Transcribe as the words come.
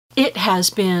It has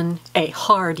been a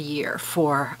hard year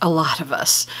for a lot of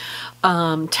us.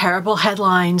 Terrible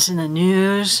headlines in the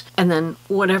news, and then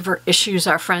whatever issues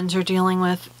our friends are dealing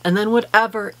with, and then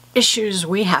whatever issues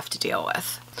we have to deal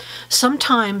with.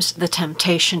 Sometimes the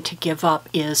temptation to give up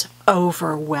is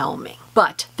overwhelming.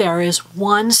 But there is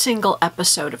one single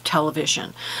episode of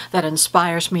television that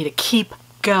inspires me to keep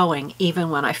going even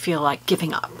when I feel like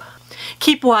giving up.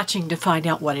 Keep watching to find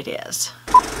out what it is.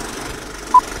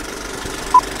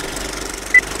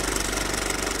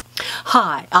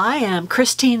 Hi, I am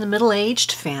Christine, the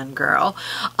middle-aged fangirl.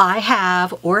 I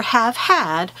have or have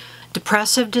had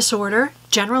depressive disorder,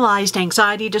 generalized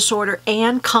anxiety disorder,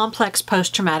 and complex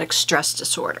post-traumatic stress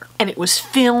disorder. And it was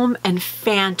film and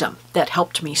fandom that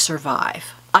helped me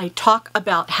survive. I talk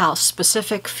about how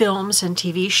specific films and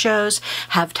TV shows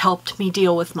have helped me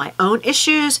deal with my own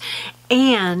issues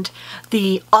and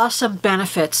the awesome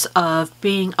benefits of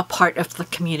being a part of the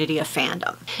community of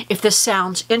fandom. If this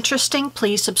sounds interesting,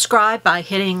 please subscribe by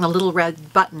hitting the little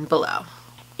red button below.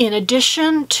 In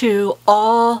addition to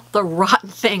all the rotten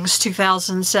things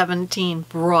 2017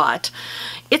 brought,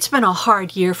 it's been a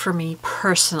hard year for me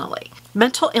personally.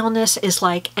 Mental illness is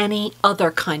like any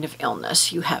other kind of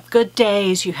illness. You have good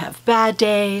days, you have bad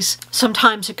days.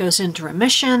 Sometimes it goes into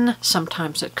remission,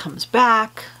 sometimes it comes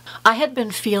back. I had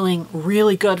been feeling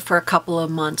really good for a couple of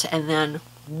months, and then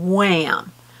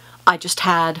wham, I just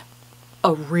had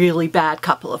a really bad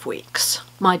couple of weeks.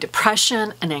 My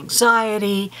depression and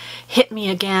anxiety hit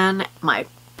me again. My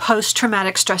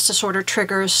post-traumatic stress disorder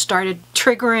triggers started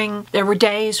triggering. There were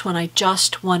days when I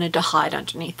just wanted to hide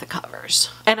underneath the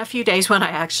covers, and a few days when I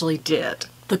actually did.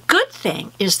 The good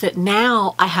thing is that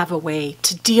now I have a way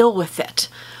to deal with it.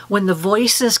 When the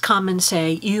voices come and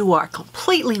say, you are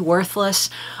completely worthless,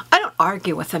 I don't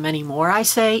argue with them anymore. I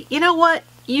say, you know what?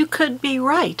 You could be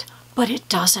right, but it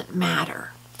doesn't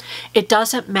matter. It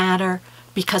doesn't matter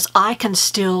because I can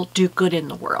still do good in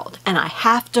the world, and I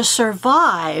have to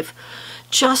survive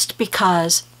just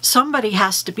because somebody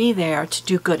has to be there to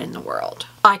do good in the world.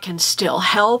 I can still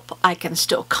help. I can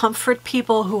still comfort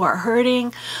people who are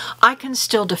hurting. I can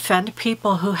still defend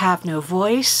people who have no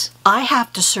voice. I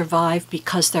have to survive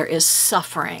because there is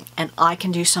suffering, and I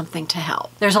can do something to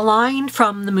help. There's a line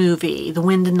from the movie The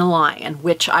Wind and the Lion,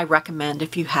 which I recommend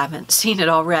if you haven't seen it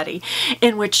already,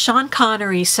 in which Sean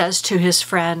Connery says to his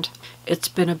friend, "It's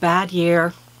been a bad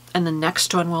year, and the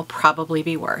next one will probably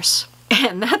be worse."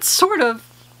 And that's sort of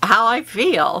how I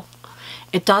feel.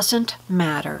 It doesn't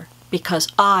matter because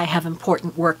I have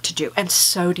important work to do, and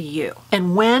so do you.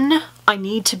 And when I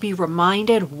need to be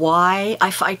reminded why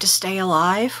I fight to stay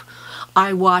alive,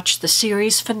 I watch the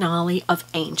series finale of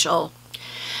Angel.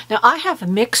 Now, I have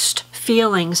mixed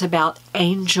feelings about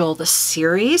Angel, the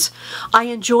series. I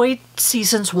enjoyed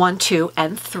seasons 1, 2,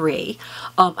 and 3.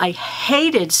 I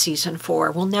hated season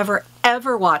 4. Will never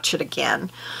ever watch it again.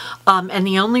 And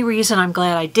the only reason I'm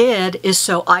glad I did is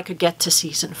so I could get to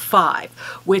season 5,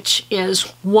 which is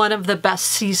one of the best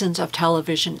seasons of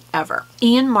television ever.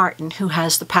 Ian Martin, who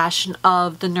has the Passion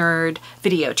of the Nerd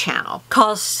video channel,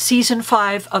 calls season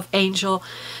 5 of Angel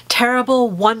terrible,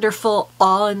 wonderful,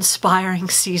 awe-inspiring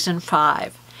season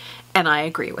 5. And I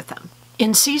agree with him.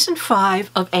 In season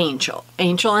 5 of Angel,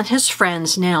 Angel and his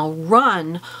friends now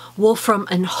run Wolfram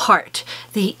and Hart,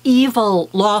 the evil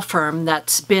law firm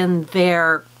that's been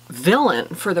their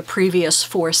villain for the previous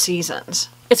 4 seasons.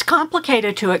 It's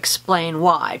complicated to explain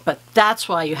why, but that's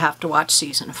why you have to watch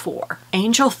season 4.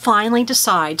 Angel finally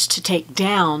decides to take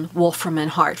down Wolfram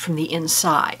and Hart from the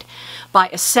inside by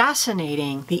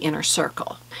assassinating the Inner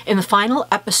Circle. In the final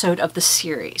episode of the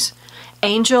series,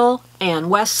 Angel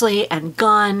and Wesley and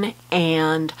Gunn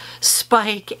and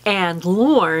Spike and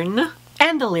Lorne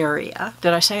and Illyria,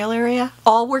 did I say Illyria?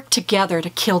 All work together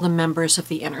to kill the members of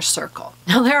the Inner Circle.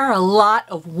 Now, there are a lot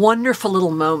of wonderful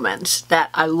little moments that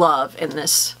I love in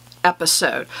this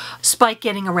episode. Spike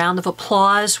getting a round of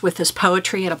applause with his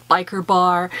poetry at a biker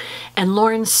bar, and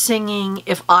Lorne singing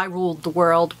If I Ruled the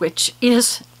World, which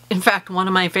is in fact one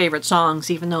of my favorite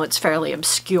songs, even though it's fairly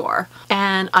obscure.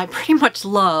 And I pretty much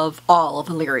love all of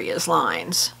Illyria's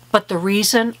lines. But the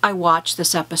reason I watch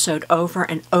this episode over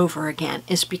and over again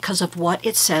is because of what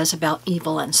it says about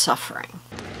evil and suffering.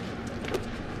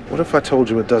 What if I told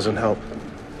you it doesn't help?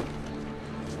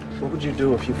 What would you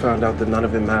do if you found out that none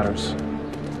of it matters?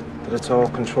 That it's all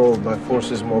controlled by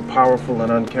forces more powerful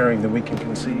and uncaring than we can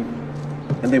conceive?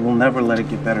 And they will never let it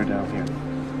get better down here.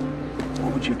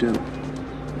 What would you do?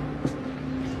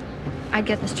 I'd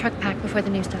get this truck packed before the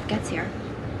new stuff gets here.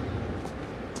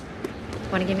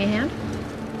 Want to give me a hand?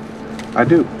 I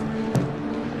do.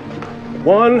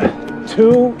 1,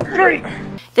 2, 3.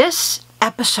 This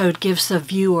episode gives the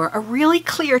viewer a really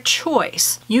clear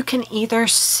choice. You can either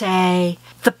say,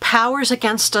 the powers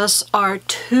against us are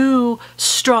too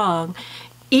strong,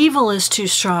 evil is too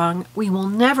strong, we will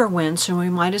never win, so we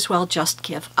might as well just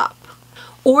give up.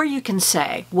 Or you can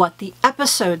say what the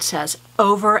episode says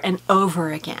over and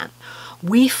over again.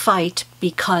 We fight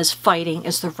because fighting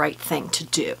is the right thing to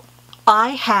do. I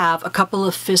have a couple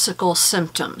of physical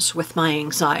symptoms with my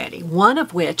anxiety, one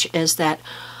of which is that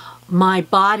my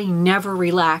body never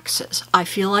relaxes. I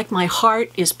feel like my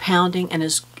heart is pounding and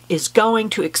is going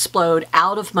to explode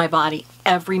out of my body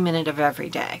every minute of every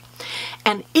day.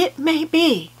 And it may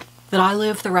be that I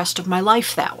live the rest of my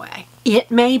life that way.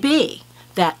 It may be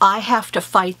that I have to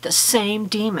fight the same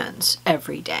demons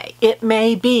every day. It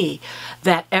may be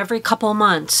that every couple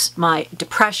months my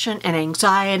depression and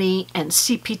anxiety and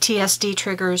CPTSD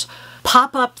triggers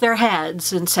pop up their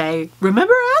heads and say,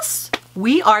 remember us?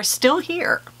 We are still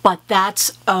here. But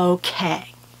that's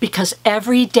okay, because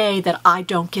every day that I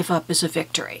don't give up is a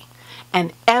victory.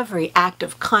 And every act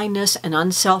of kindness and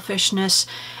unselfishness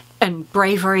and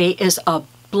bravery is a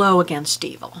blow against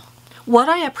evil. What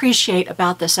I appreciate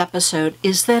about this episode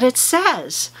is that it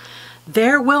says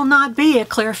there will not be a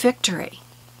clear victory.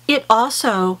 It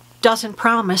also doesn't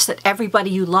promise that everybody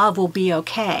you love will be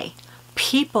okay.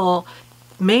 People,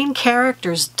 main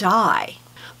characters die,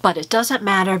 but it doesn't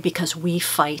matter because we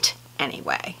fight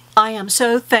anyway. I am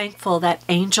so thankful that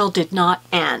Angel did not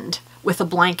end with a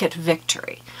blanket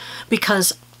victory,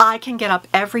 because I can get up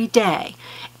every day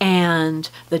and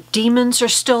the demons are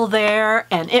still there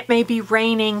and it may be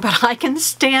raining, but I can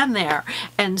stand there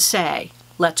and say,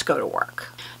 let's go to work.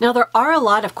 Now, there are a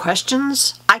lot of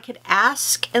questions I could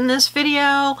ask in this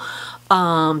video.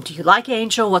 Do you like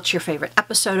Angel? What's your favorite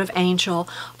episode of Angel?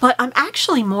 But I'm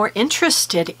actually more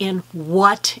interested in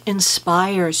what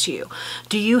inspires you.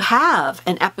 Do you have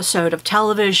an episode of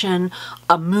television,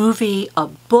 a movie, a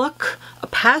book, a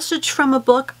passage from a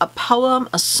book, a poem,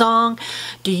 a song?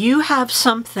 Do you have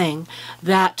something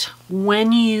that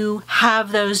when you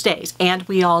have those days, and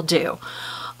we all do,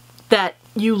 that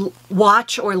you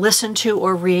watch or listen to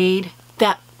or read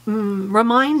that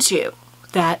reminds you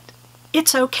that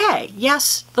it's okay.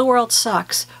 Yes, the world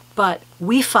sucks, but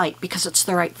we fight because it's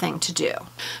the right thing to do.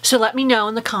 So let me know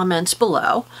in the comments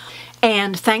below.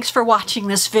 And thanks for watching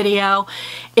this video.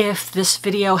 If this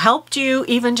video helped you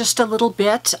even just a little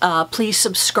bit, please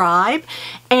subscribe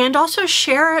and also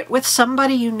share it with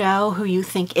somebody you know who you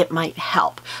think it might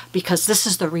help, because this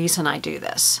is the reason I do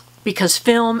this. Because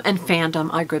film and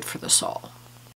fandom are good for the soul.